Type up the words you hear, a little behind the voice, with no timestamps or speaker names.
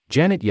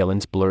Janet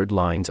Yellen's Blurred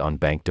Lines on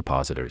Bank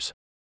Depositors.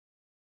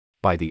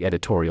 By the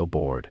editorial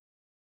board.